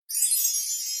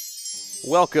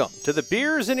Welcome to the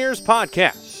Beers and Ears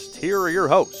podcast. Here are your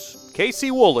hosts, Casey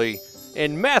Woolley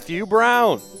and Matthew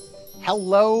Brown.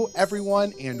 Hello,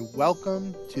 everyone, and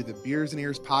welcome to the Beers and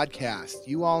Ears podcast.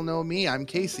 You all know me. I'm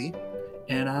Casey.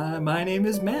 And my name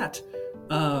is Matt.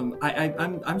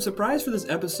 I'm surprised for this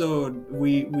episode.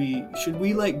 We should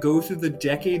we go through the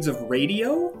decades of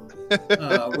radio,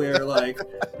 where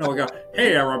we go,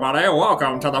 hey everybody,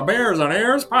 welcome to the Beers and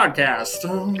Ears podcast.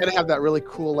 Gotta have that really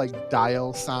cool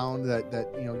dial sound that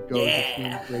goes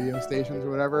between radio stations or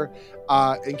whatever.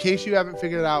 In case you haven't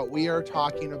figured it out, we are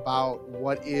talking about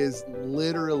what is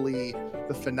literally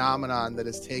the phenomenon that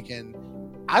has taken,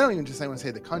 I don't even just want to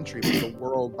say the country, but the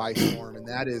world by storm, and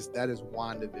that is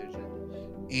WandaVision.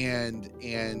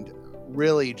 And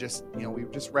really just,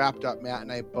 we've just wrapped up. Matt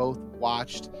and I both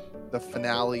watched the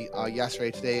finale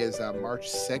yesterday. Today is March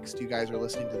 6th. You guys are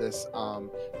listening to this, I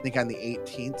think on the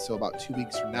 18th, so about 2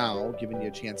 weeks from now, giving you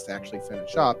a chance to actually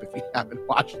finish up. If you haven't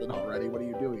watched it already, what are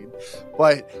you doing?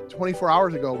 But 24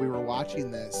 hours ago, we were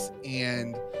watching this,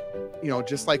 and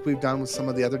just like we've done with some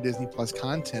of the other Disney Plus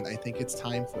content, I think it's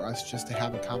time for us just to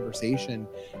have a conversation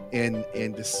and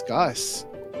discuss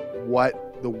what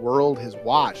the world has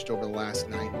watched over the last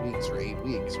 9 weeks or 8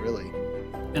 weeks, really.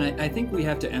 And I think we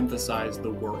have to emphasize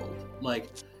the world.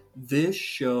 This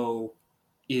show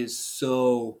is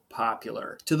so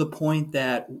popular to the point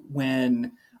that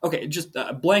just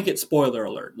a blanket spoiler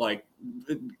alert.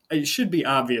 It should be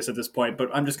obvious at this point, but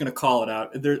I'm just going to call it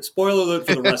out. Spoiler alert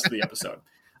for the rest of the episode.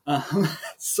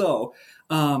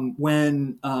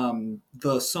 When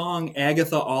the song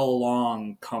Agatha All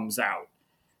Along comes out,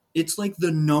 it's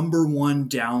the number one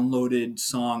downloaded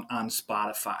song on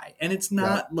Spotify. And it's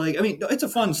not it's a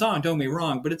fun song, don't get me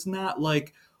wrong, but it's not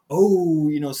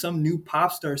some new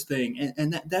pop stars thing.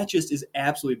 And that just is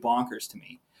absolutely bonkers to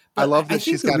me. But I love that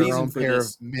she's got her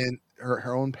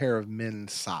own pair of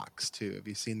men's socks too. Have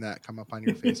you seen that come up on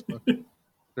your Facebook?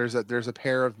 There's a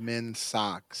pair of men's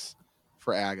socks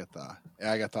for Agatha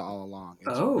All Along.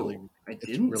 I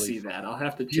didn't see fun. That. I'll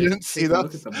have to You didn't see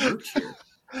look at the merch here.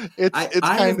 It's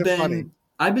kind of funny.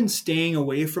 I've been staying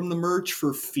away from the merch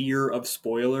for fear of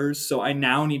spoilers, so I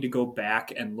now need to go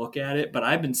back and look at it, but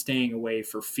I've been staying away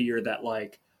for fear that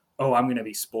I'm going to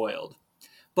be spoiled.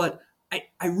 But I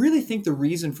really think the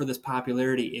reason for this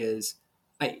popularity is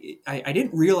I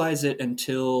didn't realize it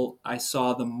until I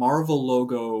saw the Marvel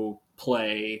logo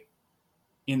play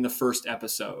in the first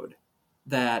episode,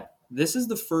 that this is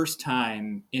the first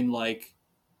time in a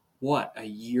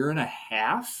year and a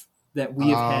half that we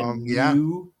have had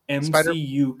new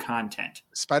MCU content.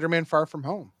 Spider-Man Far From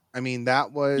Home. I mean,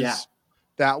 that was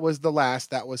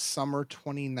summer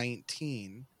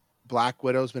 2019. Black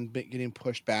Widow's been getting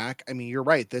pushed back. I mean, you're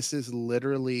right. This is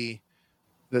literally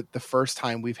the first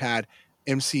time we've had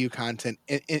MCU content.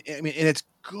 And it's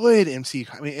good MCU.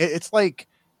 I mean, it's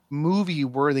movie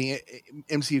worthy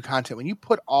MCU content. When you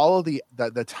put all of the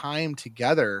time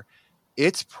together,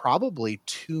 it's probably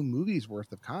 2 movies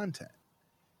worth of content.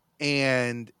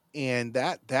 And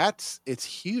it's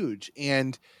huge.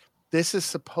 And this is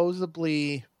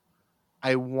supposedly,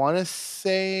 I want to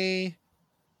say,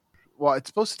 it's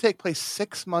supposed to take place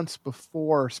 6 months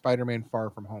before Spider-Man Far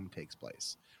From Home takes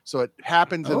place. So it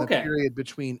happens in the period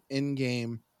between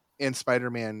Endgame and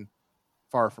Spider-Man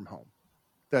Far From Home.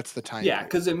 That's the time. Yeah,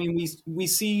 because we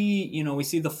see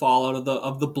the fallout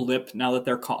of the blip now that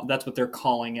that's what they're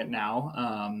calling it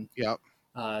now. Yep.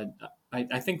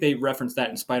 I think they referenced that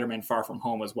in Spider-Man Far From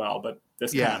Home as well, but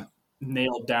this kind of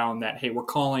nailed down that, hey, we're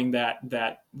calling that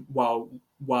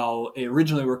while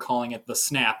originally we're calling it the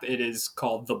snap, it is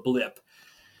called the blip.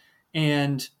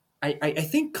 And I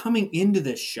think coming into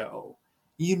this show,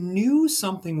 you knew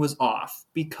something was off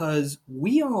because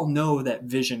we all know that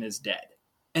Vision is dead.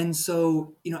 And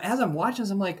so, as I'm watching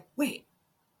this, I'm like, wait,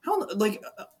 how,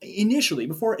 initially,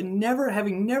 before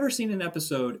having never seen an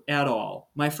episode at all,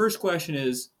 my first question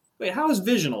is, wait, how is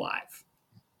Vision alive?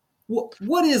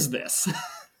 What is this?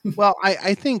 Well,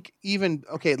 I think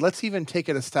let's even take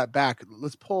it a step back.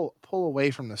 Let's pull away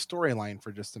from the storyline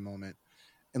for just a moment.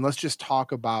 And let's just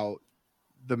talk about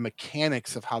the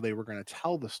mechanics of how they were going to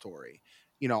tell the story.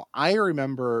 I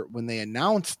remember when they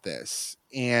announced this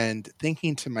and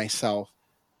thinking to myself,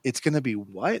 it's going to be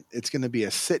what? It's going to be a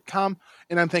sitcom.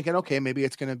 And I'm thinking, okay, maybe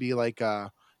it's going to be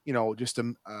just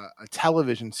a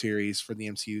television series for the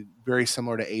MCU, very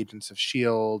similar to Agents of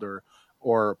S.H.I.E.L.D.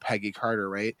 or Peggy Carter,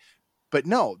 right? But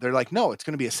no, they're like, no, it's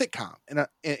going to be a sitcom. And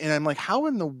I'm like, how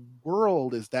in the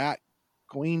world is that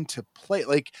going to play?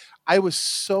 I was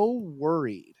so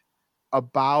worried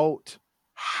about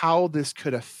how this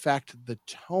could affect the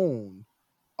tone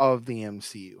of the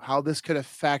MCU, how this could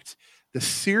affect the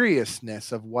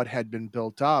seriousness of what had been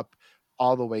built up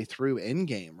all the way through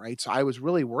Endgame, right? So I was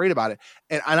really worried about it.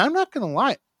 And I'm not going to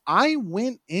lie, I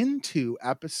went into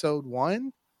episode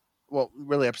 1, well,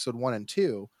 really episode 1 and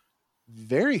 2,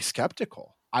 very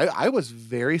skeptical. I was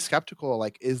very skeptical,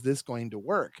 like, is this going to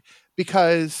work?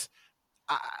 Because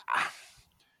I,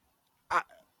 I,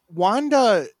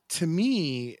 Wanda, to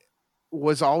me,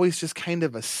 was always just kind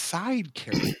of a side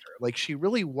character. Like, she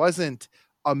really wasn't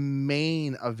a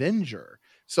main Avenger.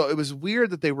 So it was weird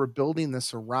that they were building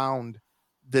this around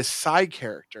this side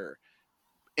character.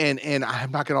 And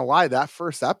I'm not gonna lie, that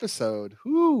first episode,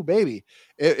 whoo, baby,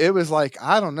 it was like,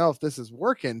 I don't know if this is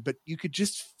working, but you could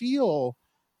just feel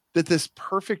that this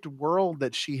perfect world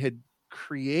that she had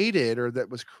created, or that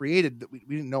was created, that we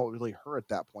didn't know it was really her at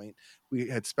that point. We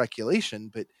had speculation,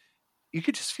 but you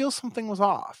could just feel something was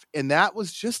off. And that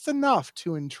was just enough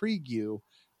to intrigue you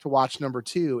to watch number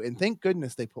 2. And thank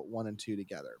goodness they put 1 and 2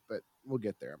 together, but we'll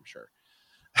get there, I'm sure.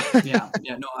 Yeah,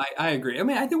 no, I agree. I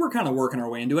mean, I think we're kind of working our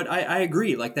way into it. I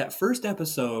agree. Like that first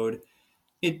episode,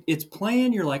 it's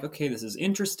playing. You're like, okay, this is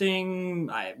interesting.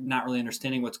 I'm not really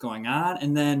understanding what's going on.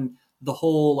 And then the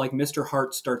whole like Mr.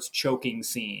 Hart starts choking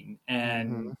scene,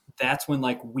 and that's when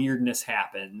like weirdness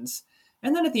happens.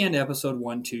 And then at the end of episode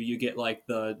 1, 2, you get like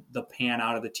the pan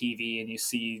out of the TV and you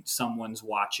see someone's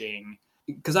watching.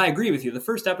 Because I agree with you. The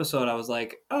first episode, I was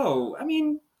like, oh, I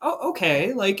mean,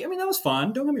 okay. Like, I mean, that was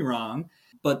fun. Don't get me wrong.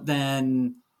 But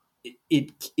then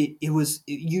you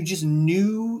just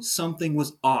knew something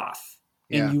was off,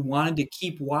 and you wanted to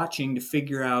keep watching to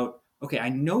figure out, okay, I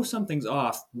know something's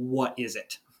off. What is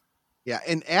it? Yeah,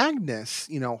 and Agnes,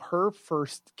 her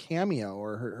first cameo,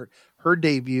 or her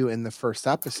debut in the first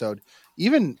episode,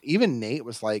 even Nate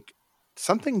was like,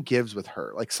 something gives with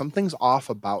her, like something's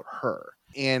off about her.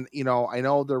 And I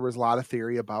know there was a lot of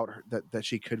theory about her that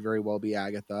she could very well be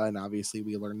Agatha, and obviously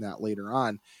we learned that later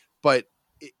on. But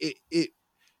it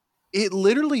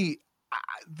literally,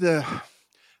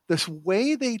 this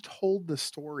way they told the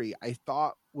story, I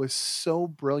thought was so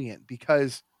brilliant,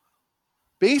 because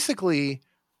basically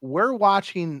we're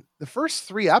watching the first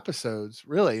 3 episodes,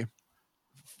 really,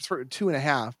 for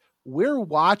 2.5. We're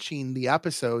watching the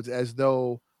episodes as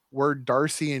though we're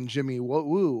Darcy and Jimmy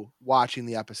Woo watching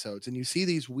the episodes, and you see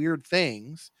these weird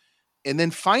things, and then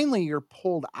finally you're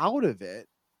pulled out of it.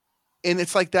 And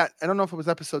it's like that. I don't know if it was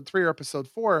episode 3 or episode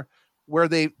 4 where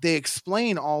they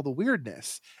explain all the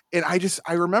weirdness. And I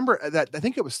remember that, I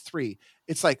think it was 3.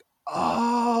 It's like, it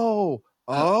was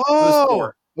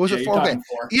 4. Was it 4? Okay.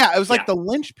 4? Yeah, it was like the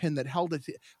linchpin that held it.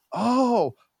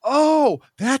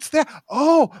 That's that.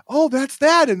 That's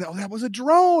that. And that was a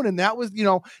drone. And that was,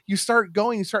 you start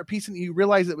piecing, you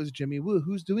realize it was Jimmy Woo.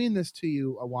 Who's doing this to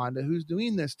you, Wanda? Who's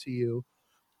doing this to you?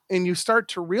 And you start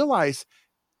to realize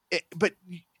it, but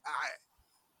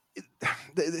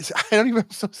I'm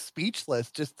so speechless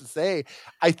just to say,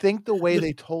 I think the way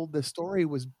they told the story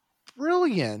was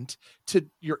brilliant.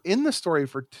 You're in the story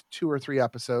for 2 or 3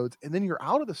 episodes, and then you're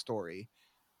out of the story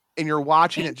and you're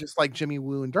watching it just like Jimmy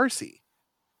Woo and Darcy.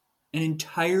 And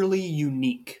entirely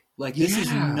unique. Like this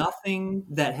is nothing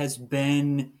that has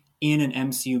been in an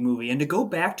MCU movie. And to go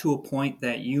back to a point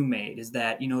that you made is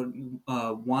that,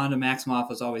 Wanda Maximoff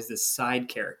was always this side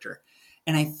character.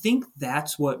 And I think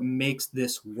that's what makes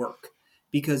this work,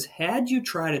 because had you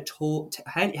tried to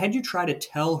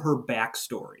tell her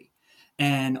backstory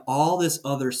and all this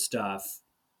other stuff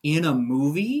in a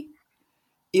movie,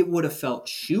 it would have felt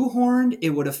shoehorned. It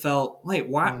would have felt,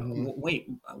 why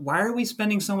are we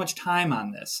spending so much time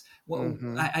on this? Well,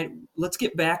 let's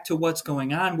get back to what's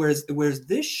going on. Whereas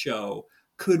this show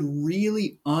could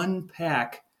really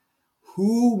unpack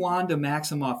who Wanda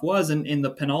Maximoff was in the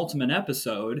penultimate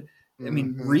episode. I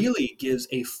mean, really gives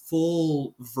a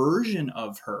full version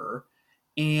of her.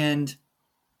 And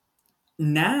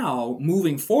now,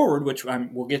 moving forward, which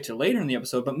we'll get to later in the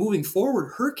episode, but moving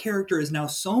forward, her character is now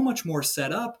so much more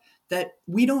set up that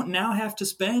we don't now have to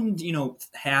spend,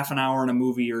 half an hour in a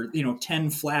movie or, 10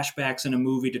 flashbacks in a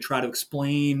movie to try to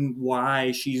explain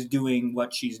why she's doing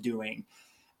what she's doing.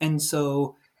 And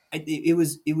so it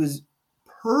was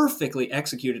perfectly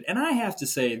executed. And I have to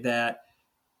say that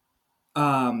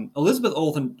Elizabeth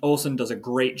Olsen does a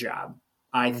great job,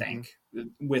 I think,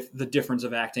 with the difference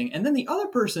of acting. And then the other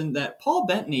person, that Paul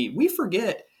Bettany, we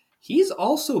forget, he's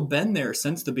also been there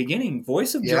since the beginning,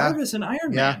 voice of Jarvis and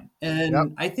Iron Man.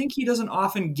 And I think he doesn't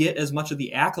often get as much of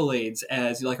the accolades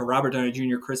as like a Robert Downey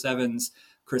Jr., Chris Evans,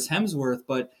 Chris Hemsworth,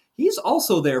 but he's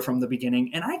also there from the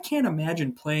beginning. And I can't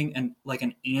imagine playing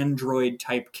an android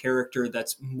type character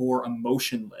that's more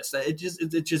emotionless. It's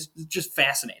just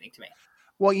fascinating to me.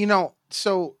 Well,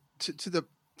 so to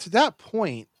to that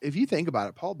point, if you think about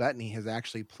it, Paul Bettany has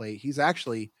actually played. He's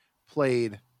actually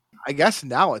played. I guess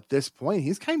now at this point,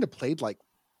 he's kind of played like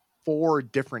 4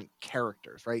 different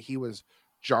characters, right? He was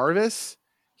Jarvis.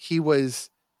 He was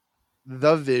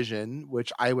the Vision,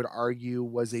 which I would argue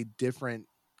was a different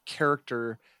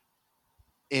character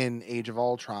in Age of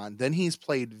Ultron. Then he's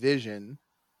played Vision,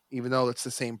 even though it's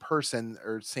the same person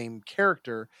or same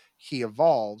character, he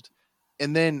evolved.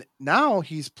 And then now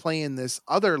he's playing this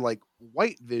other like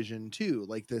White Vision too,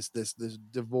 like this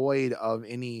devoid of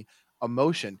any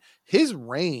emotion. His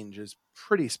range is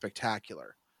pretty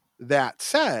spectacular. That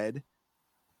said,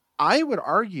 I would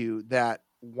argue that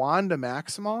Wanda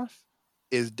Maximoff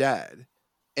is dead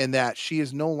and that she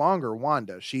is no longer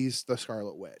Wanda. She's the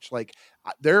Scarlet Witch. Like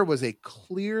there was a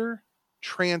clear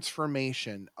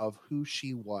transformation of who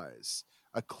she was,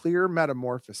 a clear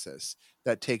metamorphosis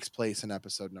that takes place in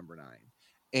episode number 9.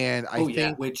 And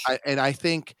I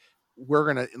think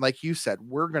we're going to, like you said,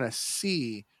 we're going to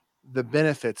see the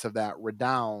benefits of that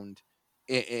redound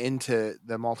into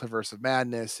the Multiverse of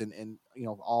Madness and you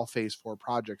know, all phase 4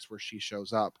 projects where she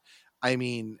shows up. I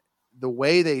mean, the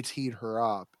way they teed her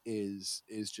up is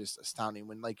just astounding.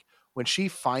 When she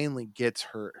finally gets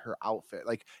her outfit,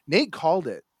 like Nate called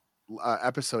it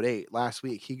episode 8 last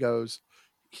week. He goes,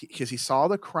 because he saw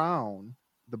the crown,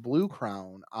 the blue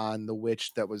crown on the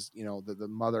witch that was, you know, the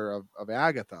mother of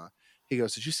Agatha. He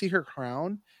goes, did you see her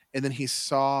crown? And then he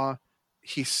saw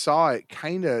it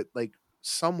kind of like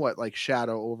somewhat like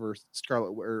shadow over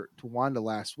Scarlet or to Wanda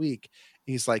last week.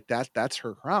 He's like, that's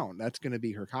her crown. That's going to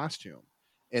be her costume.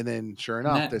 And then sure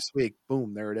enough, this week,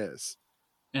 boom, there it is.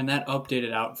 And that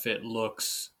updated outfit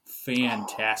looks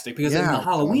fantastic because in the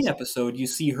Halloween episode, you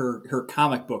see her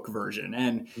comic book version.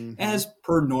 And as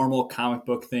per normal comic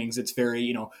book things, it's very,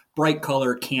 you know, bright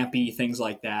color, campy, things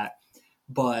like that.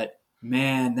 But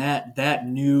man, that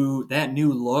new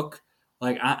look,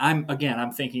 like I'm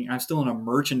thinking, I'm still in a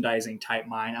merchandising type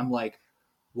mind. I'm like,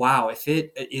 wow, if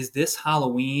it is this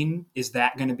Halloween, is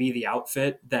that going to be the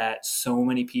outfit that so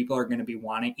many people are going to be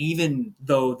wanting? Even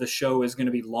though the show is going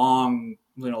to be long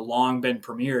been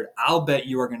premiered, I'll bet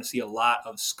you are going to see a lot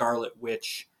of Scarlet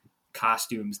Witch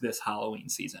costumes this Halloween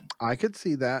season. I could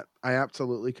see that. I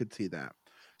absolutely could see that.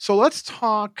 So let's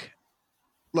talk.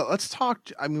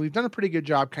 I mean, we've done a pretty good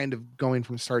job kind of going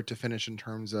from start to finish in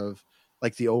terms of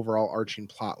like the overall arching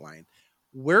plot line.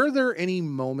 Were there any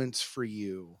moments for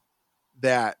you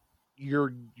that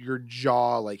your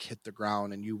jaw like hit the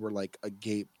ground and you were like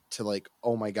agape to like,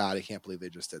 oh my God, I can't believe they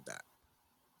just did that?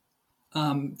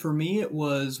 For me, it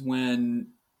was when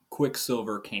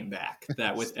Quicksilver came back,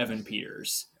 that with Evan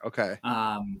Peters. Okay.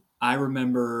 I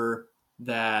remember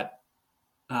that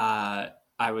I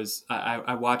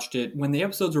watched it when the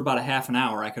episodes were about a half an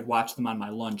hour. I could watch them on my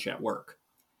lunch at work.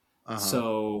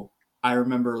 So I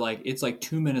remember like it's like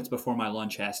 2 minutes before my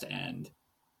lunch has to end.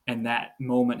 And that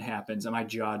moment happens and my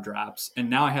jaw drops. And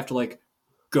now I have to like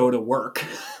go to work.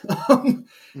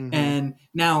 And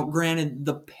now granted,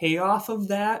 the payoff of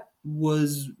that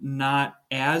was not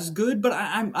as good, but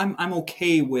I'm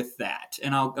okay with that.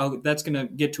 And I'll that's going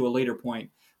to get to a later point,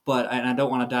 and I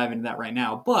don't want to dive into that right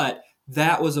now, but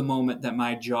that was a moment that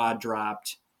my jaw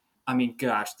dropped. I mean,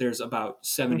 gosh, there's about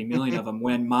 70 million of them.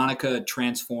 When Monica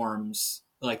transforms,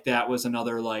 like that was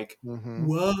another like,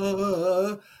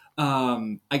 whoa.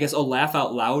 I guess a laugh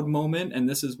out loud moment, and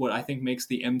this is what I think makes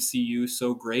the MCU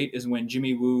so great, is when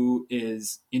Jimmy Woo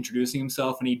is introducing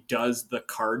himself and he does the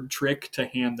card trick to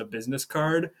hand the business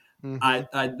card.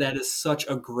 That is such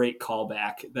a great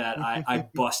callback that I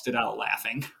busted out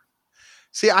laughing.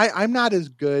 See, I'm not as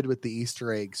good with the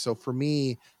Easter eggs, so for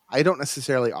me, I don't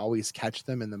necessarily always catch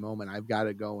them in the moment. I've got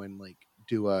to go and like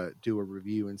do a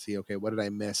review and see, okay, what did I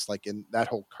miss? Like in that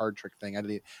whole card trick thing, I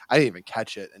didn't even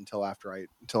catch it until after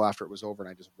it was over and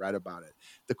I just read about it.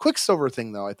 The Quicksilver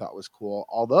thing though, I thought was cool.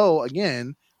 Although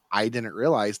again, I didn't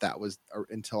realize that was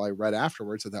until I read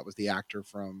afterwards that was the actor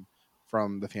from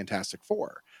the Fantastic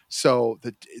Four. So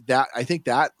that I think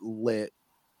that lit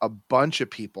a bunch of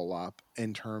people up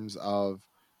in terms of,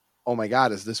 oh my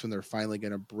God, is this when they're finally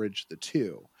going to bridge the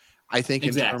two? I think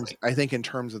in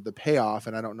terms of the payoff,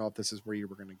 and I don't know if this is where you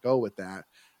were going to go with that.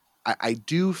 I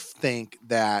do think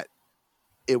that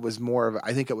it was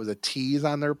I think it was a tease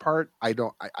on their part.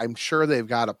 I'm sure they've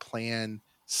got a plan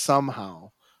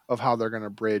somehow of how they're going to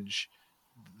bridge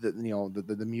the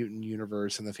mutant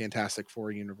universe and the Fantastic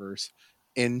Four universe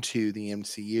into the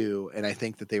MCU. And I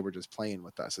think that they were just playing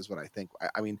with us is what I think.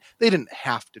 I mean, they didn't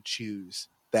have to choose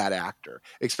that actor,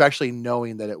 especially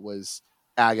knowing that it was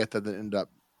Agatha that ended up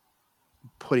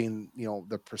putting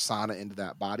the persona into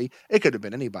that body. It could have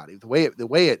been anybody. The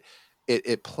way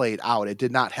it played out. It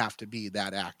did not have to be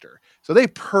that actor. So they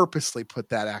purposely put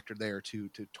that actor there to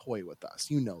toy with us.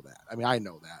 You know that. I mean, I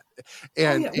know that.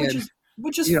 And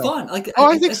which is you know, fun. Like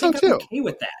I think so I'm too. okay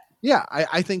with that. Yeah,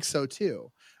 I think so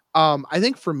too. I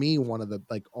think for me, one of the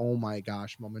like, oh my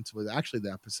gosh moments was actually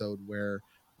the episode where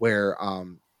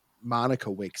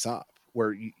Monica wakes up,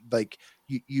 where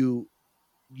you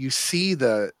see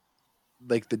the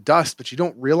dust, but you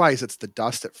don't realize it's the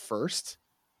dust at first.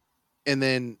 And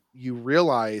then you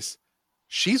realize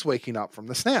she's waking up from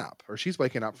the snap, or she's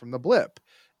waking up from the blip.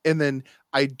 And then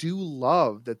I do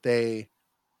love that they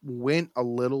went a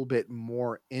little bit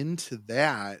more into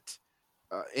that,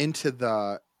 into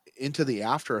the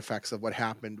after effects of what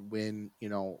happened when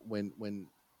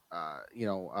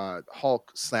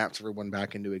Hulk snaps everyone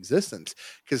back into existence.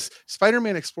 Because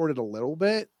Spider-Man explored it a little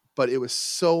bit, but it was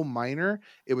so minor.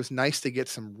 It was nice to get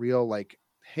some real, like,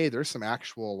 hey, there's some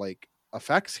actual like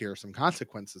effects here, some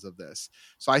consequences of this.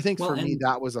 So I think for me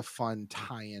that was a fun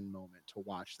tie-in moment to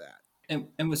watch that.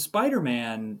 And with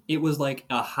Spider-Man, it was like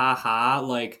a ha-ha,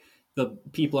 like the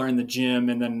people are in the gym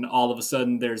and then all of a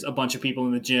sudden there's a bunch of people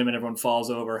in the gym and everyone falls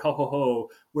over, ho ho ho.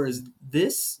 Whereas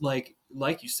this, like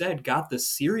you said, got the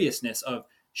seriousness of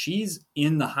she's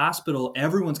in the hospital,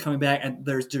 everyone's coming back, and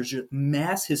there's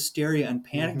mass hysteria and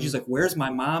panic. Mm-hmm. She's like, where's my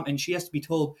mom? And she has to be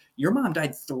told, your mom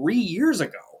died 3 years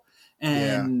ago.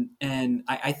 And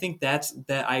I think that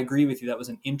I agree with you. That was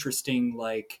an interesting,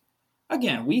 like,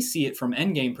 again, we see it from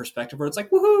Endgame perspective where it's like,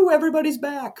 woohoo, everybody's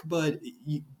back. But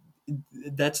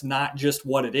that's not just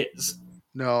what it is.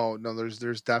 No,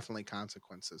 there's definitely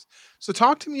consequences. So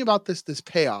talk to me about this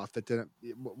payoff that didn't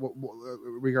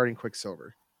regarding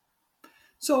Quicksilver.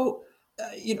 So,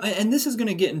 and this is going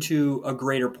to get into a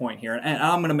greater point here, and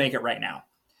I'm going to make it right now.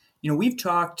 We've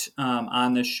talked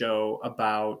on this show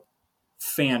about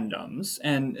fandoms,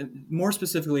 and more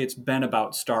specifically, it's been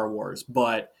about Star Wars,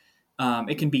 but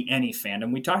it can be any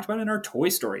fandom. We talked about it in our Toy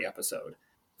Story episode.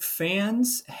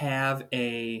 Fans have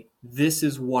this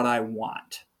is what I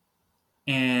want,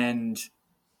 and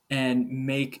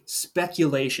make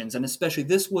speculations. And especially,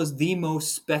 this was the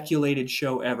most speculated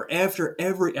show ever. After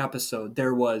every episode,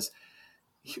 there was,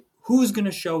 who's going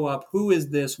to show up? Who is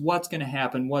this? What's going to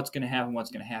happen? What's going to happen? What's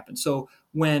going to happen? So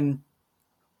when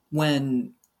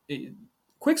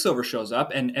Quicksilver shows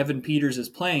up and Evan Peters is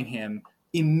playing him,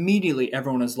 immediately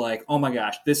everyone is like, oh my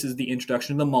gosh, this is the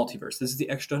introduction of the multiverse. This is the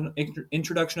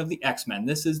introduction of the X-Men.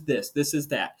 This is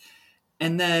that.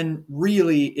 And then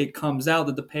really it comes out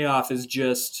that the payoff is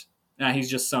just, he's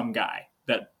just some guy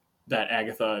that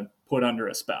Agatha put under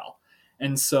a spell.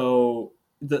 And so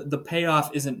the payoff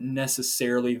isn't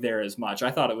necessarily there as much. I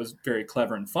thought it was very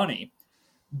clever and funny.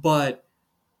 But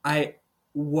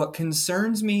what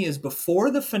concerns me is before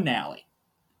the finale,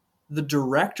 the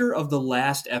director of the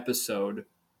last episode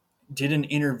did an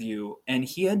interview and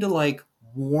he had to like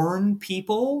warn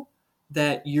people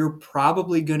that you're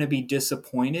probably going to be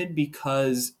disappointed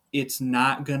because it's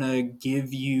not going to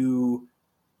give you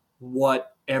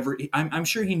I'm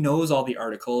sure he knows all the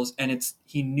articles, and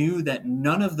he knew that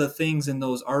none of the things in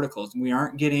those articles, we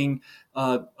aren't getting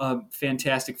a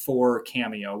Fantastic Four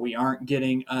cameo, we aren't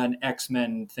getting an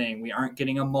X-Men thing, we aren't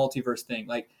getting a multiverse thing,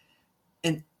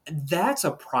 and that's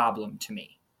a problem to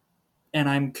me. And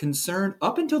I'm concerned,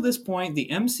 up until this point, the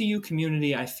MCU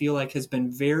community, I feel like, has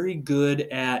been very good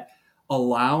at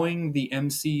allowing the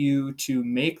MCU to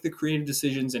make the creative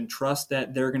decisions and trust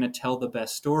that they're going to tell the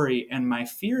best story. And my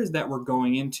fear is that we're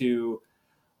going into,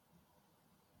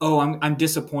 I'm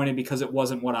disappointed because it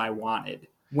wasn't what I wanted.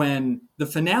 When the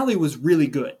finale was really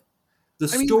good.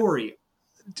 Story.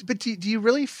 But do you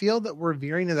really feel that we're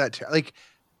veering to that? Like,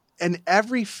 in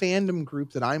every fandom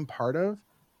group that I'm part of,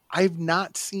 I've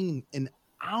not seen an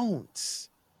ounce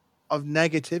of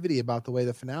negativity about the way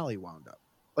the finale wound up.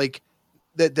 Like,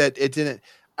 that it didn't.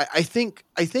 I think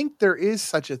there is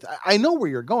such a. I know where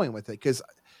you're going with it, because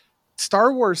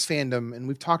Star Wars fandom, and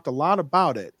we've talked a lot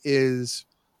about it, is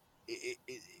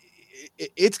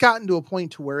it's gotten to a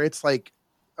point to where it's like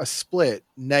a split,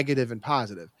 negative and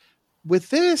positive. With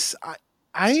this,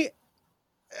 I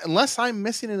unless I'm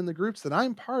missing it in the groups that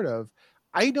I'm part of,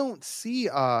 I don't see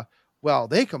well,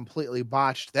 they completely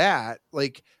botched that.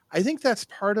 Like, I think that's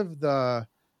part of the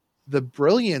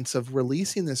brilliance of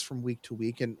releasing this from week to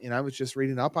week. And I was just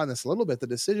reading up on this a little bit. The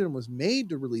decision was made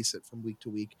to release it from week to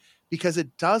week because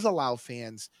it does allow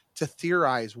fans to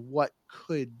theorize what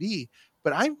could be.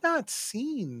 But I've not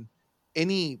seen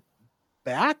any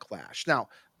backlash. Now,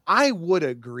 I would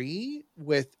agree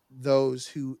with those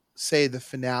who say the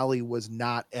finale was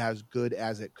not as good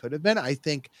as it could have been. I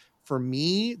think for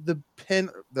me, the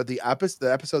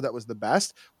episode that was the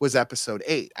best was episode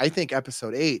 8. I think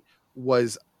episode 8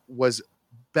 was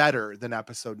better than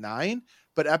episode 9,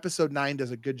 but episode 9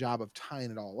 does a good job of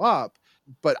tying it all up.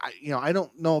 But I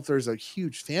don't know if there's a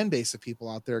huge fan base of people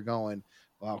out there going,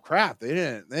 well, crap, they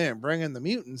didn't bring in the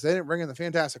mutants, they didn't bring in the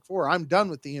Fantastic Four, I'm done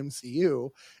with the MCU.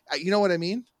 You know what I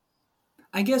mean?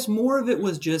 I guess more of it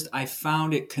was just I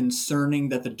found it concerning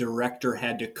that the director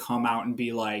had to come out and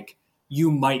be like, you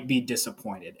might be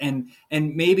disappointed, and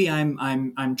maybe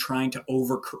I'm trying to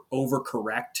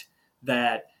overcorrect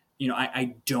that.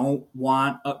 I don't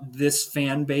want this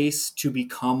fan base to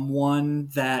become one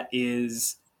that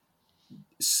is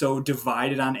so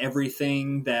divided on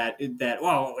everything that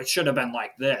well, it should have been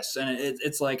like this, and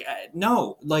it's like,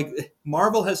 no, like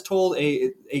Marvel has told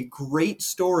a great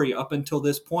story up until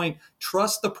this point.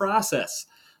 Trust the process.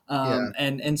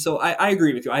 And so I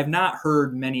agree with you. I've not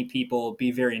heard many people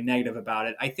be very negative about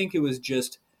it. I think it was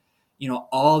just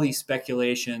all these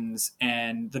speculations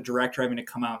and the director having to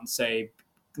come out and say,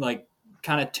 like,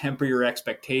 kind of temper your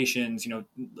expectations,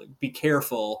 be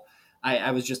careful.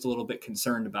 I was just a little bit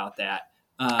concerned about that.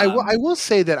 I will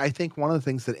say that I think one of the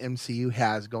things that MCU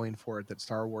has going for it that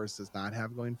Star Wars does not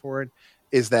have going for it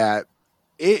is that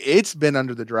it's been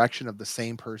under the direction of the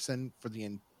same person for the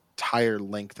entire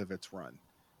length of its run.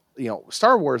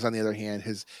 Star Wars, on the other hand,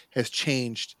 has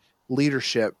changed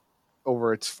leadership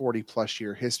over its 40 plus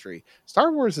year history.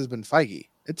 Star Wars has been Feige.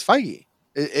 It's Feige.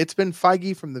 It's been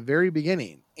Feige from the very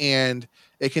beginning, and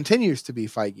it continues to be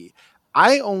Feige.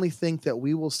 I only think that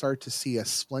we will start to see a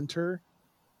splinter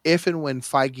if and when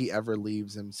Feige ever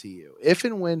leaves MCU. If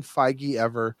and when Feige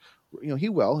ever,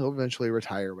 he'll eventually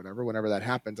retire, whenever that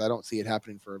happens. I don't see it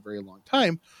happening for a very long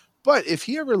time. But if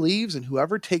he ever leaves and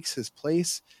whoever takes his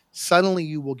place, suddenly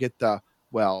you will get if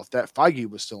that Feige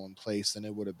was still in place, then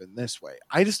it would have been this way.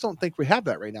 I just don't think we have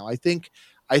that right now. I think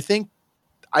the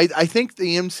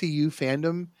MCU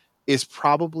fandom is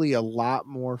probably a lot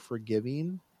more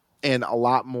forgiving and a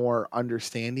lot more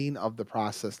understanding of the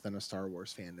process than a Star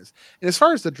Wars fan is. And as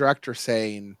far as the director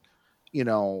saying,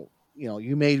 you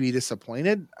may be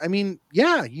disappointed. I mean,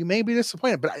 yeah, you may be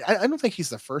disappointed, but I don't think he's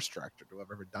the first director to have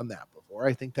ever done that before.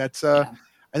 I think that's a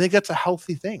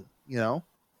healthy thing,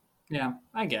 Yeah,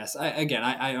 I guess.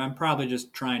 I'm probably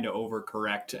just trying to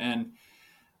overcorrect, and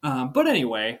but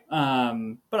anyway,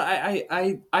 but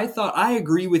I thought I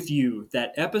agree with you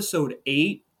that episode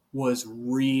 8 was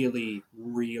really,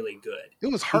 really good. It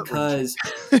was heart-wrenching.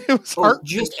 Because it was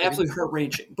just absolutely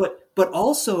heart-wrenching. But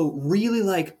also really,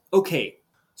 like, okay,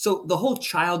 so the whole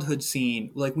childhood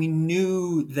scene, like, we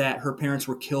knew that her parents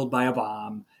were killed by a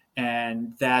bomb,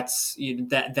 and that's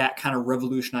that kind of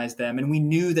revolutionized them, and we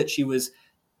knew that she was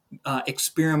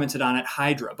experimented on at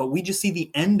Hydra, but we just see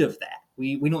the end of that.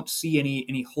 We don't see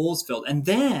any holes filled. And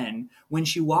then when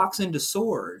she walks into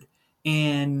Sword,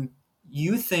 and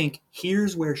you think,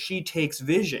 here's where she takes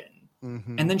Vision,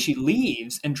 and then she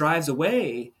leaves and drives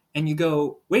away, and you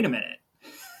go, wait a minute,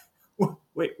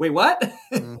 wait, what?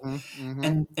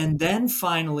 And then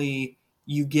finally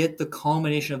you get the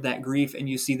culmination of that grief, and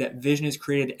you see that Vision is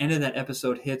created. The end of that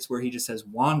episode hits where he just says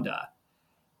Wanda,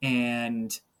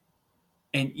 and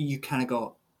you kind of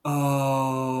go,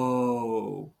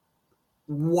 oh,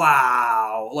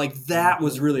 wow. Like, that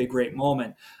was really a great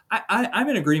moment. I'm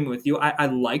in agreement with you. I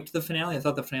liked the finale. I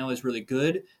thought the finale was really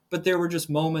good, but there were just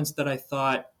moments that I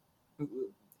thought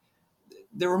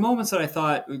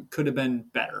could have been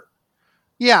better.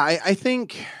 Yeah, I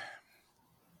think,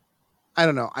 I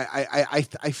don't know.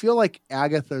 I feel like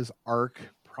Agatha's arc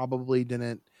probably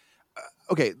didn't.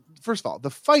 Okay, first of all, the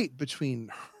fight between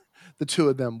the two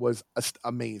of them was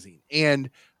amazing, and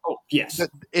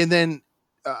and then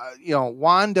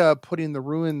Wanda putting the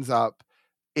ruins up,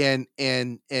 and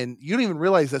you don't even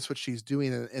realize that's what she's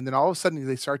doing, and then all of a sudden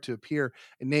they start to appear,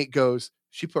 and Nate goes,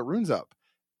 "She put runes up,"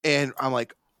 and I'm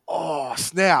like, "Oh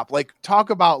snap!" Like, talk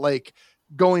about like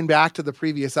going back to the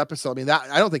previous episode. I mean,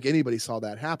 that I don't think anybody saw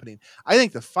that happening. I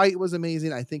think the fight was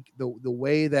amazing. I think the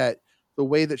way that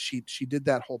she did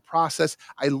that whole process.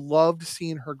 I loved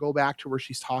seeing her go back to where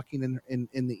she's talking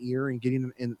in the ear and getting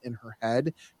in her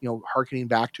head, hearkening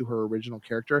back to her original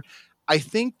character. I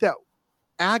think that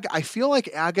I feel like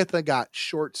Agatha got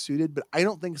short suited, but I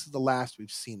don't think this is the last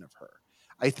we've seen of her.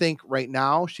 I think right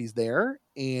now she's there,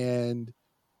 and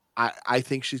I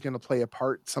think she's going to play a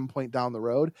part some point down the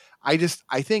road. I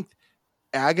think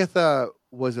Agatha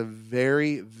was a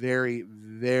very, very,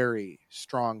 very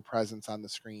strong presence on the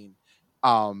screen.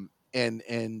 And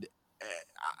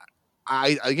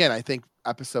I think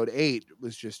episode 8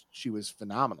 was just, she was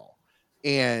phenomenal.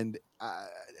 And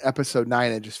episode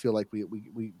 9, I just feel like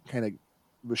we kind of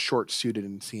was short suited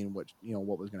in seeing what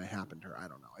was going to happen to her. I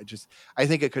don't know. I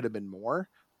think it could have been more,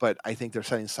 but I think they're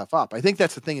setting stuff up. I think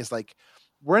that's the thing is like,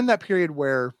 we're in that period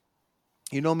where,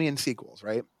 you know me in sequels,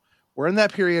 right? We're in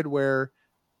that period where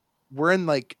we're in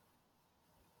like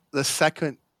the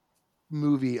second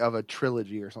movie of a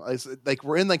trilogy or something. It's like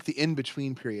we're in like the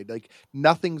in-between period. Like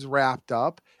nothing's wrapped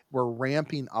up. We're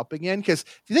ramping up again. Because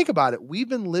if you think about it, we've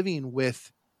been living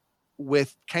with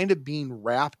kind of being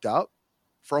wrapped up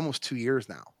for almost 2 years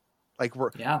now. Like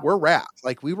we're wrapped.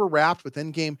 Like we were wrapped with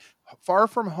Endgame, Far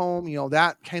From Home. You know,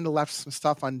 that kind of left some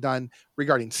stuff undone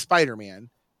regarding Spider-Man.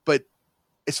 But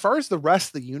as far as the rest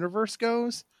of the universe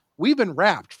goes, we've been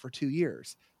wrapped for 2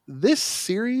 years. This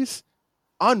series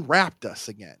unwrapped us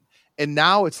again. And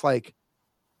now it's like,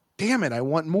 damn it, I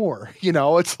want more. You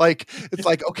know, it's like,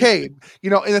 okay, you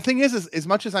know, and the thing is as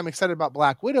much as I'm excited about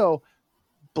Black Widow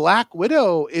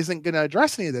isn't going to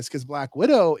address any of this because Black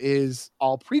Widow is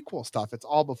all prequel stuff. It's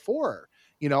all before,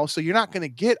 you know, so you're not going to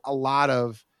get a lot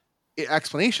of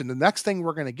explanation. The next thing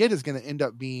we're going to get is going to end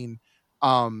up being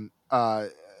Multiverse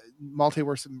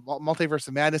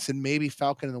of Madness, and maybe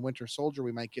Falcon and the Winter Soldier.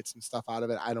 We might get some stuff out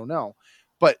of it. I don't know.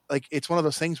 But like, it's one of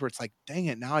those things where it's like, dang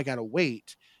it, now I got to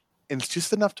wait. And it's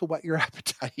just enough to whet your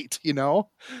appetite, you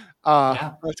know?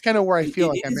 That's kind of where I feel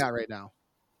like I'm at right now.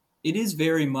 It is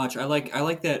very much. I like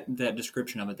that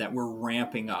description of it, that we're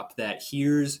ramping up, that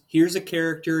here's a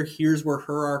character, here's where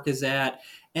her arc is at.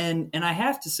 And I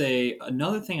have to say,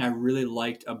 another thing I really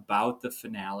liked about the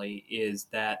finale is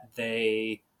that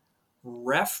they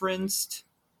referenced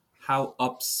how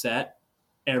upset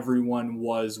everyone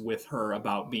was with her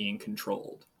about being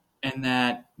controlled. And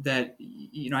that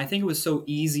you know, I think it was so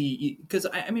easy because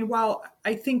I mean, while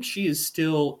I think she is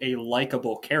still a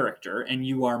likable character and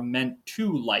you are meant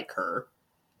to like her,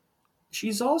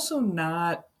 she's also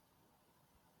not,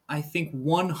 I think,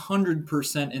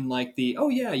 100% in like the, oh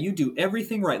yeah, you do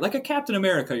everything right. Like a Captain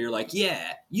America, you're like,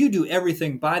 yeah, you do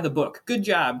everything by the book. Good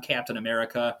job, Captain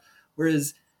America.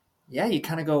 Whereas, yeah, you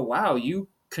kind of go, wow, you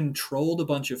controlled a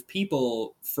bunch of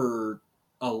people for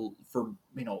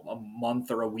you know, a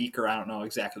month or a week, or I don't know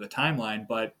exactly the timeline,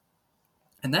 but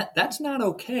and that's not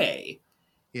okay.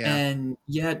 Yeah. And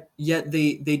yet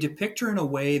they depict her in a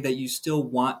way that you still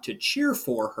want to cheer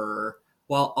for her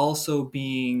while also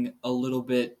being a little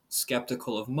bit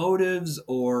skeptical of motives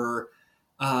or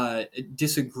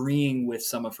disagreeing with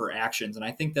some of her actions. And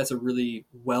I think that's a really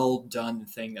well done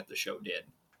thing that the show did.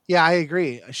 Yeah, I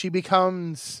agree.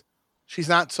 She's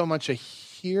not so much a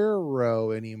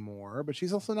hero anymore, but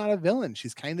she's also not a villain.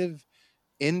 She's kind of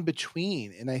in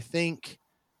between. And I think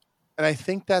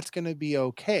that's going to be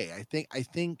okay. I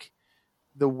think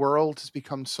the world has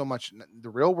become so much, the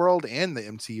real world and the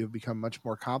MCU have become much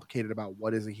more complicated about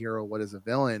what is a hero, what is a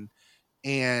villain,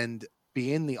 and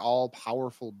being the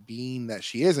all-powerful being that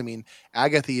she is. I mean,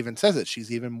 Agatha even says it. She's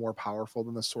even more powerful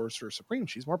than the Sorcerer Supreme.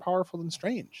 She's more powerful than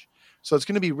Strange. So it's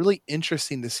going to be really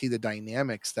interesting to see the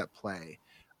dynamics that play.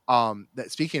 That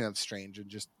speaking of Strange, and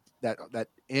just that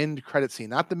end credit scene,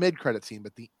 not the mid credit scene,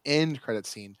 but the end credit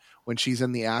scene when she's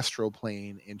in the astral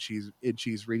plane and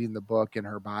she's reading the book and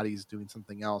her body's doing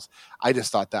something else. I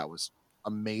just thought that was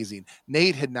amazing.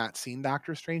 Nate had not seen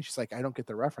Doctor Strange. She's like, I don't get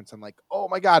the reference. I'm like, oh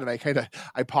my God. And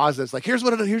I paused. It's like, here's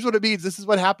what it means. This is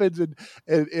what happens. And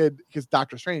because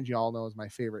Doctor Strange, you all know, is my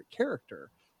favorite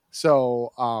character.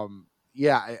 So,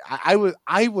 yeah,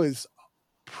 I was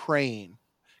praying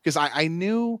because I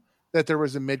knew that there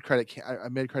was a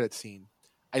mid-credit scene.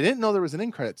 I didn't know there was an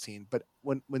end-credit scene, but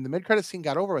when the mid-credit scene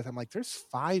got over with, I'm like, there's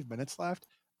 5 minutes left.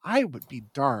 I would be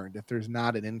darned if there's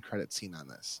not an end-credit scene on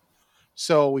this.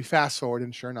 So we fast forward,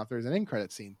 and sure enough, there's an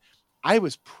end-credit scene. I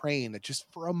was praying that just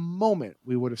for a moment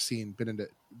we would have seen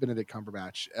Benedict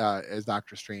Cumberbatch as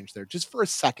Doctor Strange there, just for a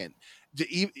second.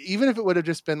 Even if it would have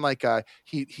just been like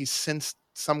he sensed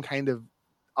some kind of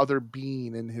other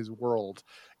being in his world,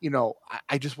 you know,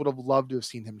 I just would have loved to have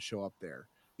seen him show up there.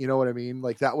 You know what I mean?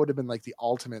 Like that would have been like the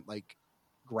ultimate like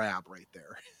grab right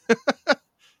there.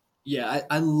 Yeah,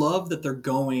 I love that they're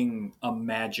going a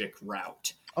magic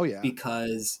route. Oh yeah,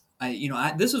 because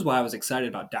this is why I was excited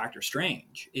about Doctor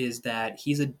Strange, is that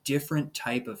he's a different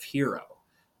type of hero.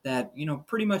 That, you know,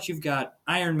 pretty much you've got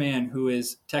Iron Man, who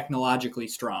is technologically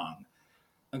strong.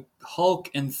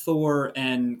 Hulk and Thor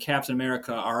and Captain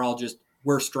America are all just,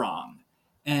 we're strong.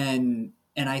 And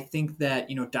I think that,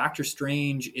 you know, Doctor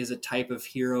Strange is a type of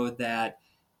hero that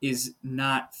is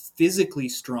not physically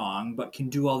strong, but can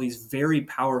do all these very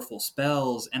powerful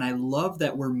spells. And I love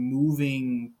that we're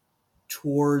moving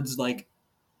towards like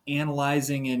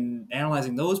analyzing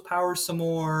those powers some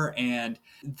more, and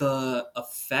the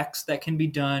effects that can be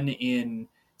done in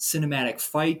cinematic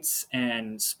fights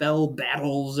and spell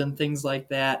battles and things like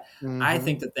that. Mm-hmm. I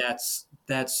think that's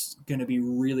that's going to be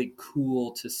really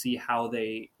cool to see how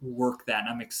they work that. And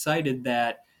I'm excited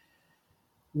that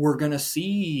we're going to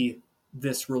see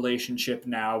this relationship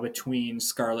now between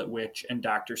Scarlet Witch and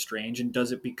Doctor Strange, and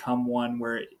does it become one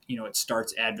where it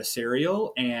starts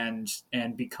adversarial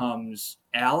and becomes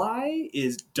ally?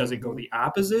 Does it go the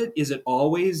opposite? Is it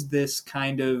always this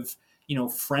kind of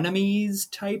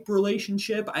frenemies type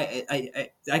relationship? I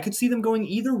could see them going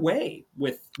either way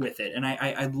with it, and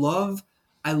I love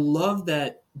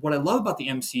that. What I love about the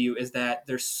MCU is that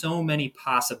there's so many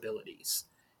possibilities,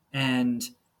 and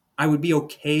I would be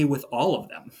okay with all of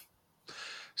them.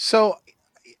 So,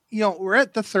 we're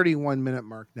at the 31-minute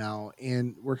mark now,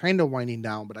 and we're kind of winding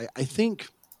down. But I think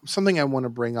something I want to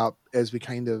bring up as we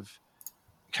kind of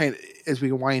as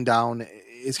we wind down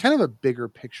is kind of a bigger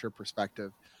picture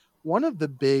perspective. One of the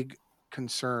big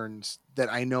concerns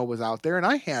that I know was out there, and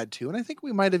I had to, and I think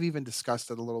we might have even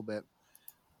discussed it a little bit,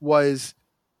 was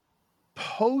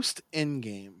post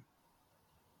Endgame.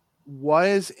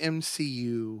 Was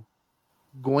MCU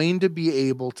going to be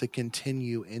able to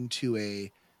continue into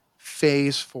a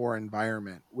phase 4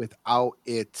 environment without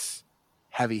its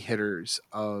heavy hitters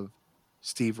of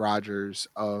Steve Rogers,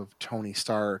 of Tony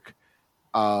Stark,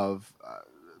 of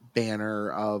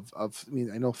Banner, of I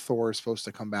mean, I know Thor is supposed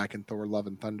to come back in Thor Love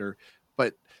and Thunder,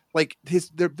 but like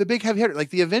the big heavy hitter, like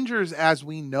the Avengers as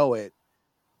we know it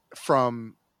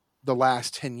from the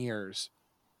last 10 years,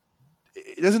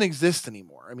 it doesn't exist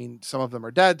anymore. I mean, some of them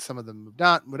are dead, some of them moved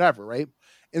on, whatever, right?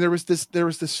 And there was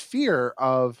this fear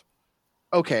of,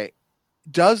 okay,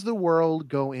 does the world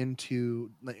go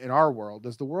into, in our world,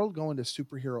 does the world go into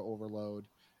superhero overload?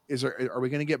 Are we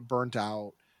going to get burnt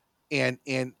out? And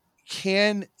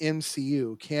can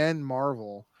MCU, can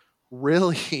Marvel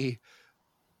really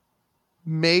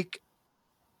make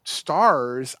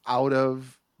stars out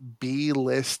of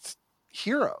B-list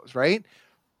heroes, right?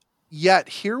 Yet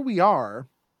here we are,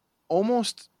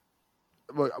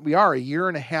 we are a year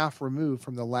and a half removed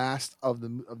from the last of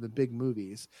the big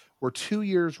movies. We're 2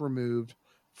 years removed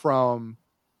from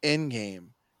Endgame.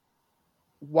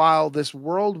 While this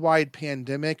worldwide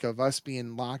pandemic of us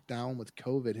being locked down with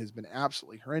COVID has been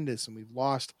absolutely horrendous, and we've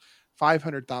lost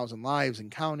 500,000 lives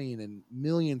and counting, and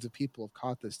millions of people have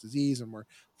caught this disease, and we're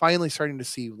finally starting to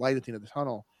see light at the end of the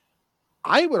tunnel,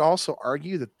 I would also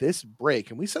argue that this break,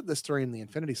 and we said this during the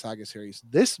Infinity Saga series,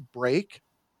 this break,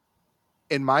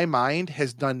 in my mind,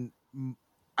 has done.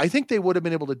 I think they would have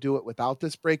been able to do it without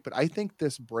this break, but I think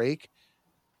this break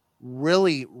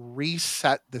really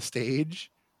reset the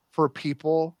stage for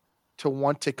people to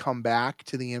want to come back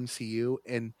to the MCU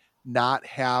and not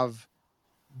have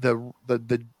the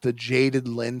jaded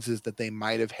lenses that they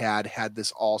might have had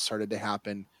this all started to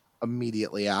happen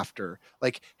immediately after.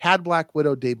 Like, had Black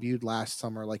Widow debuted last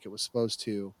summer like it was supposed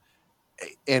to,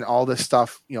 and all this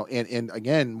stuff, and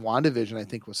again, WandaVision I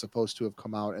think was supposed to have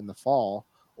come out in the fall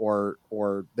or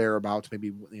thereabouts,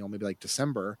 maybe like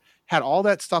December. Had all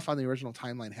that stuff on the original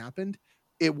timeline happened,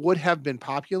 it would have been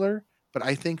popular. But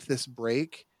I think this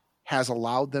break has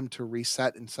allowed them to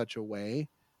reset in such a way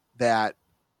that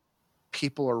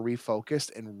people are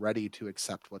refocused and ready to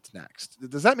accept what's next.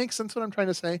 Does that make sense what I'm trying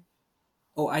to say?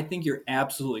 Oh, I think you're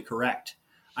absolutely correct.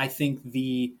 I think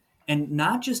and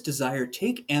not just Desire,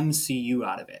 take MCU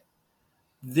out of it.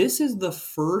 This is the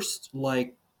first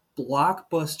like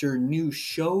blockbuster new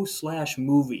show /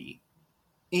 movie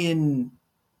in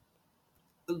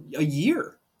a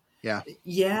year.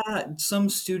 Yeah, some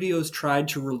studios tried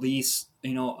to release,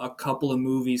 a couple of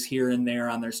movies here and there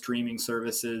on their streaming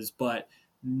services, but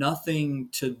nothing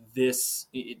to this,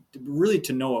 really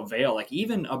to no avail. Like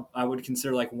even I would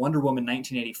consider like Wonder Woman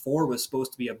 1984 was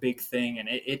supposed to be a big thing, and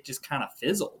it just kind of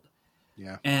fizzled.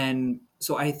 Yeah. And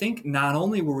so I think not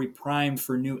only were we primed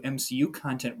for new MCU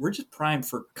content, we're just primed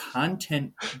for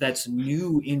content that's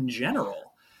new in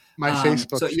general. My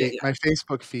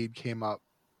Facebook feed came up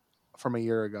from a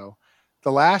year ago.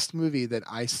 The last movie that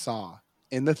I saw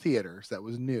in the theaters that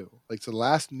was new, like the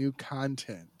last new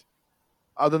content,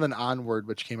 other than Onward,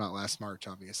 which came out last March,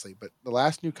 obviously, but the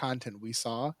last new content we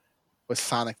saw was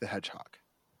Sonic the Hedgehog.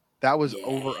 That was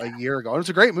over a year ago. It was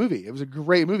a great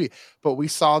movie. But we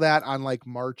saw that on like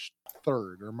March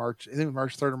 3rd or March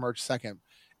 3rd or March 2nd.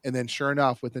 And then sure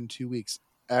enough, within 2 weeks,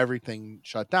 everything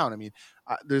shut down. I mean,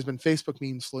 there's been Facebook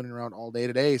memes floating around all day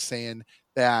today saying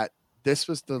that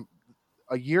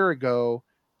a year ago,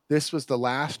 this was the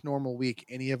last normal week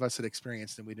any of us had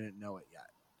experienced, and we didn't know it yet.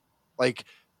 Like,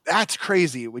 that's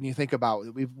crazy when you think about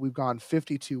it. We've gone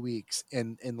 52 weeks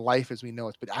in life as we know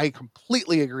it. But I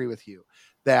completely agree with you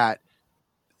that,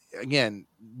 again,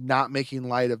 not making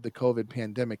light of the COVID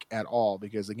pandemic at all,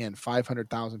 because again,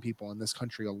 500,000 people in this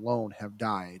country alone have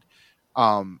died.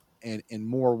 And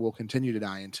more will continue to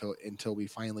die until we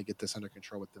finally get this under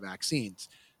control with the vaccines.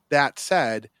 That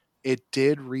said, it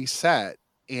did reset,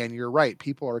 and you're right.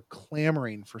 People are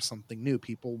clamoring for something new.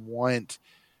 People want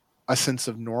a sense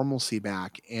of normalcy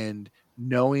back, and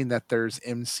knowing that there's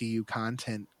MCU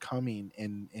content coming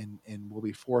and will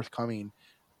be forthcoming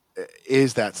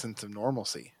is that sense of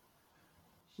normalcy.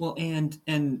 Well,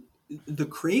 and the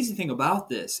crazy thing about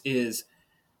this is,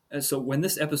 so when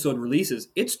this episode releases,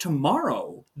 it's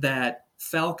tomorrow that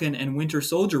Falcon and Winter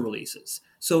Soldier releases.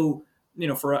 So,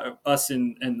 for us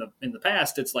in the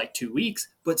past, it's like 2 weeks,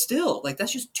 but still, like,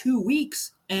 that's just 2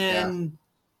 weeks, and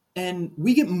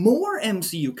we get more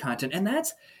MCU content, and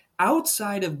that's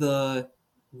outside of the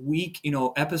week,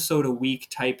 episode a week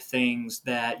type things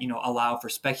that, allow for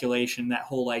speculation, that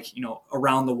whole, like,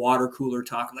 around the water cooler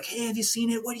talk, like, hey, have you seen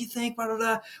it? What do you think? Blah, blah,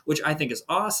 blah, which I think is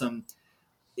awesome.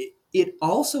 It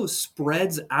also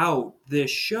spreads out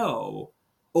this show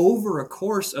over a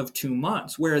course of 2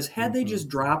 months. Whereas had they just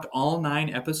dropped all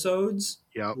 9 episodes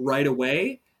right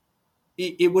away,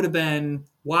 it would have been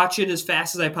watch it as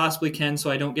fast as I possibly can so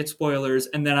I don't get spoilers,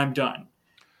 and then I'm done.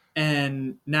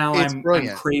 And now I'm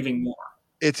craving more.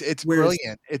 It's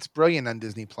brilliant. It's brilliant on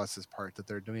Disney Plus's part that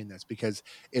they're doing this, because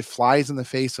it flies in the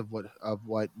face of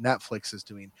what Netflix is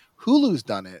doing. Hulu's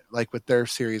done it, like with their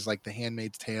series like The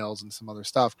Handmaid's Tales and some other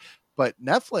stuff. But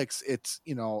Netflix, it's,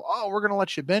 we're going to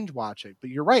let you binge watch it. But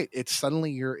you're right. It's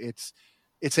suddenly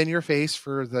it's in your face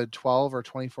for the 12 or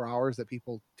 24 hours that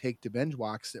people take to binge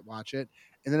watch it.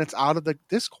 And then it's out of the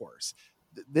discourse.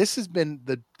 This has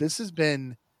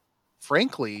been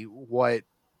frankly what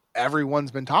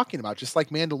everyone's been talking about, just like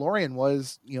Mandalorian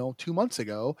was, 2 months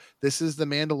ago. This is the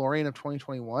Mandalorian of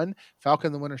 2021. Falcon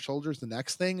and the Winter Soldier is the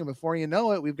next thing, and before you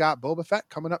know it, we've got Boba Fett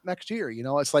coming up next year.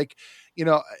 It's like,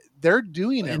 they're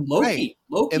doing it Loki,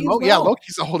 right.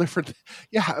 Loki's a whole different.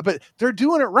 Yeah, but they're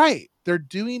doing it right. They're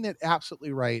doing it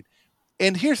absolutely right.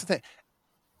 And here's the thing: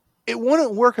 it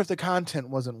wouldn't work if the content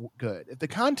wasn't good. If the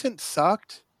content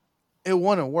sucked, it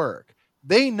wouldn't work.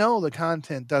 They know the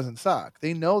content doesn't suck.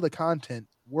 They know the content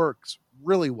works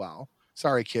really well.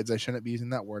 Sorry, kids, I shouldn't be using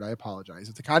that word. I apologize.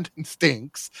 If the content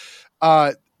stinks,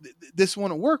 this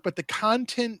wouldn't work. But the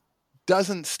content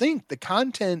doesn't stink. The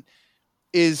content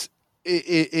is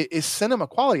cinema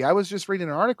quality. I was just reading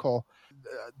an article.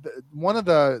 One of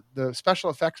the special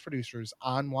effects producers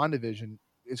on WandaVision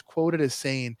is quoted as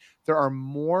saying there are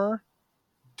more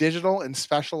digital and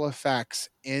special effects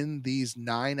in these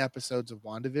 9 episodes of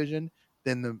WandaVision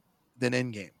than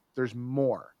Endgame. There's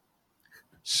more.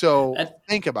 So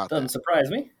think about that. Doesn't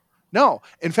surprise me. No.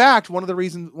 In fact, one of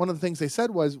the things they said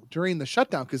was during the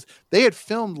shutdown, because they had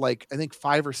filmed like, I think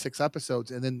 5 or 6 episodes,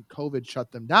 and then COVID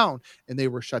shut them down, and they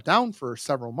were shut down for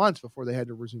several months before they had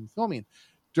to resume filming.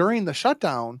 During the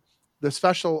shutdown, the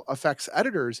special effects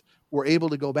editors were able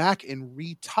to go back and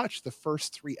retouch the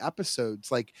first 3 episodes.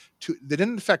 They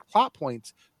didn't affect plot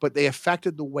points, but they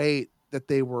affected the way that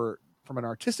they were from an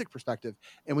artistic perspective.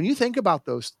 And when you think about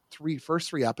those first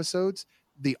three episodes,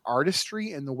 the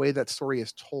artistry and the way that story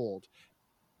is told,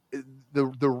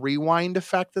 the rewind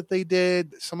effect that they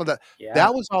did, some of that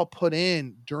was all put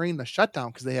in during the shutdown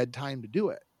because they had time to do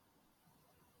it.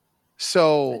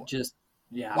 So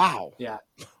wow.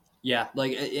 Yeah.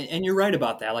 Like, and you're right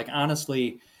about that. Like,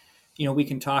 honestly, we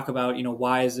can talk about,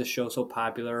 why is this show so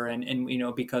popular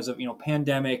and because of,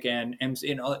 pandemic and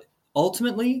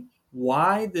ultimately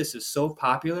why this is so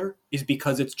popular is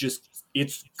because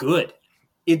it's good.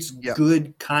 It's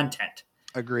good content.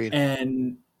 Agreed.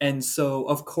 And so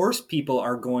of course people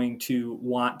are going to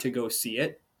want to go see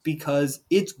it because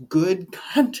it's good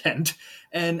content.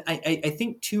 And I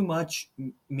think too much,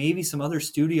 maybe some other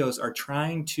studios are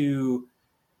trying to,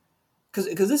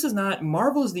 because this is not,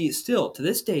 Marvel is still to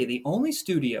this day the only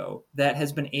studio that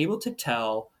has been able to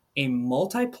tell a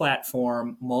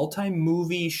multi-platform,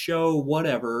 multi-movie show,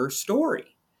 whatever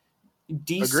story.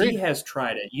 DC Agreed. has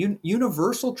tried it.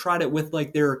 Universal tried it with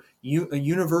like their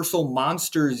Universal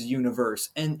Monsters universe,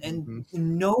 and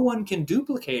no one can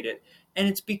duplicate it. And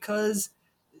it's because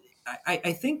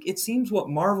I think it seems what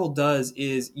Marvel does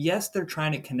is, yes, they're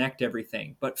trying to connect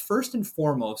everything, but first and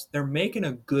foremost, they're making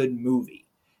a good movie.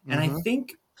 And I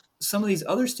think some of these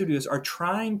other studios are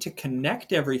trying to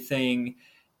connect everything,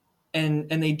 and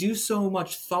they do so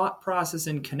much thought process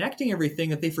in connecting everything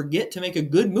that they forget to make a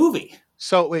good movie.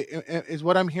 So wait, is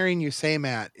what I'm hearing you say,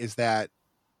 Matt, is that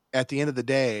at the end of the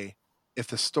day, if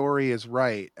the story is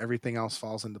right, everything else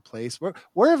falls into place?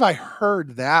 Where have I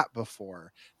heard that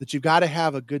before? That you've got to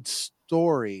have a good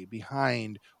story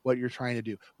behind what you're trying to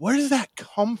do. Where does that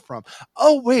come from?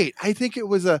 Oh, wait, I think it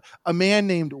was a man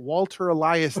named Walter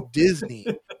Elias Disney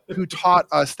who taught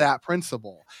us that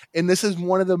principle. And this is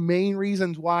one of the main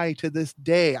reasons why, to this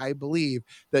day, I believe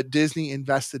that Disney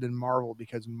invested in Marvel,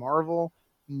 because Marvel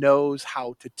knows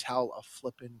how to tell a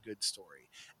flippin' good story.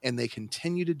 And they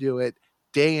continue to do it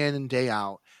day in and day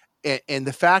out. And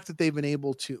the fact that they've been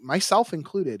able to, myself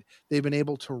included, they've been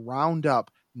able to round up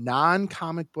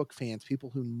non-comic book fans, people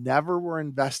who never were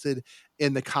invested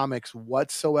in the comics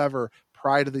whatsoever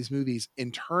prior to these movies,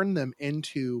 and turn them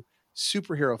into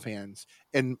superhero fans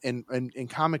and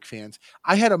comic fans.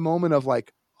 I had a moment of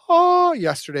like, oh,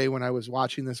 yesterday when I was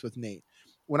watching this with Nate.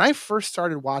 When I first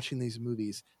started watching these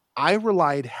movies, I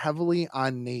relied heavily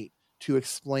on Nate to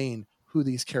explain who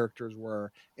these characters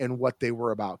were and what they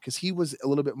were about, because he was a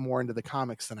little bit more into the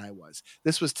comics than I was.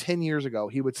 This was 10 years ago.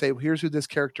 He would say, here's who this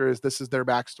character is. This is their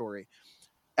backstory.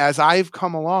 As I've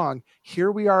come along,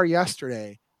 here we are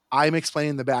yesterday. I'm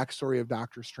explaining the backstory of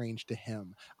Doctor Strange to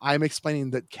him. I'm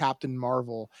explaining that Captain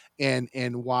Marvel and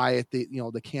why at the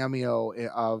the cameo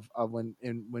of when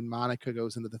Monica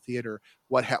goes into the theater,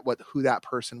 who that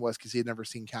person was, because he had never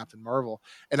seen Captain Marvel,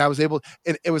 and I was able,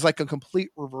 and it was like a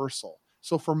complete reversal.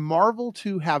 So for Marvel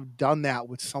to have done that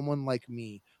with someone like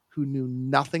me who knew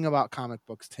nothing about comic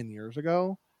books 10 years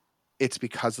ago, it's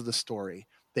because of the story.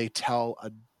 They tell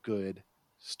a good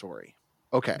story.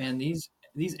 Okay. Man, these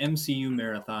MCU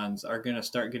marathons are going to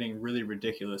start getting really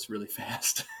ridiculous really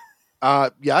fast.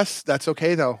 Yes, that's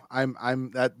okay though.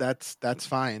 That's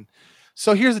fine.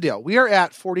 So here's the deal. We are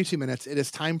at 42 minutes. It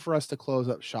is time for us to close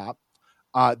up shop.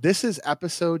 This is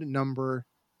episode number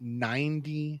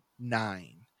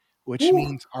 99. Which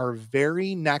means our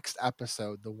very next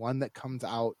episode, the one that comes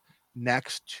out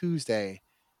next Tuesday,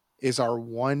 is our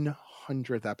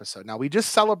 100th episode. Now, we just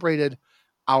celebrated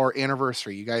our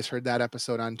anniversary. You guys heard that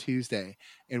episode on Tuesday,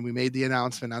 and we made the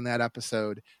announcement on that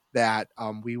episode that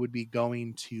we would be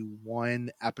going to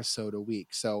one episode a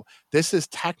week. So this is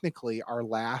technically our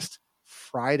last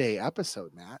Friday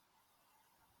episode, Matt.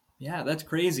 Yeah, that's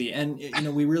crazy. And,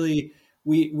 we really...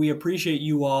 We appreciate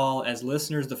you all as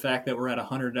listeners. The fact that we're at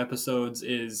 100 episodes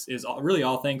is really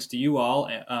all thanks to you all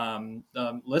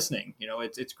listening.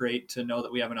 It's great to know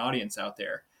that we have an audience out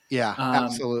there. Yeah,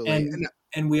 absolutely.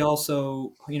 And we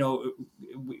also,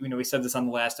 we said this on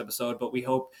the last episode, but we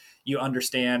hope you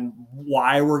understand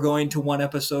why we're going to one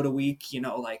episode a week.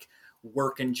 Like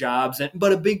work and jobs,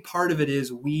 but a big part of it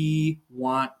is we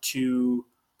want to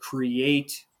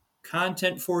create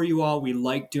content for you all. We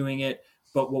like doing it.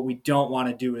 But what we don't want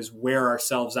to do is wear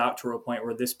ourselves out to a point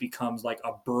where this becomes like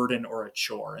a burden or a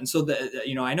chore. And so,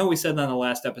 I know we said that on the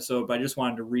last episode, but I just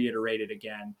wanted to reiterate it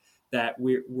again, that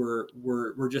we're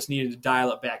just needed to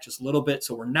dial it back just a little bit.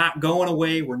 So we're not going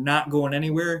away. We're not going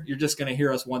anywhere. You're just going to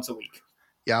hear us once a week.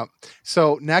 Yeah.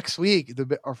 So next week,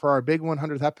 for our big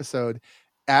 100th episode,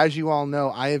 as you all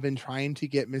know, I have been trying to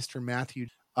get Mr. Matthew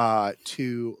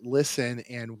to listen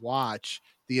and watch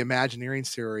the Imagineering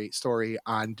story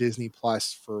on Disney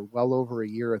Plus for well over a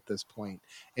year at this point.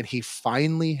 And he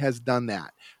finally has done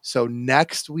that. So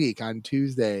next week on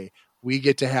Tuesday, we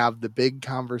get to have the big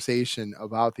conversation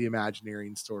about the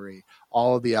Imagineering story,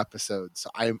 all of the episodes. So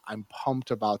I'm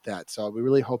pumped about that. So we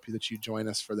really hope that you join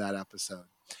us for that episode.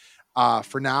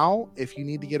 For now, if you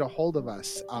need to get a hold of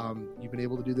us, you've been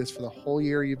able to do this for the whole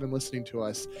year you've been listening to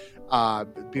us.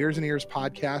 Beers and Ears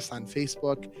Podcast on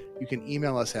Facebook. You can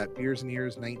email us at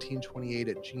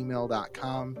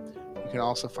beersandears1928@gmail.com. You can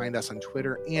also find us on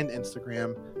Twitter and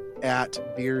Instagram at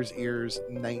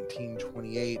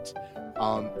beersears1928.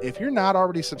 If you're not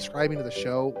already subscribing to the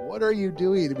show, what are you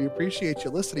doing? We appreciate you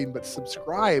listening, but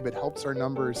subscribe. It helps our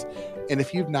numbers. And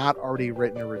if you've not already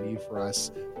written a review for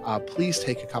us, please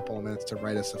take a couple of minutes to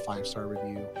write us a 5-star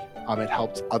review. It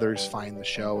helps others find the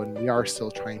show, and we are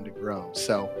still trying to grow.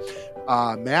 So,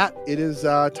 Matt, it is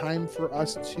time for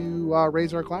us to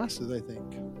raise our glasses, I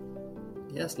think.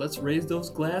 Yes, let's raise those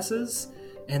glasses.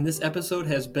 And this episode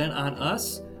has been on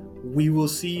us. We will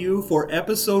see you for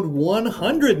episode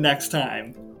 100 next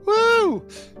time. Woo!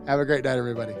 Have a great night,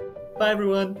 everybody. Bye,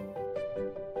 everyone.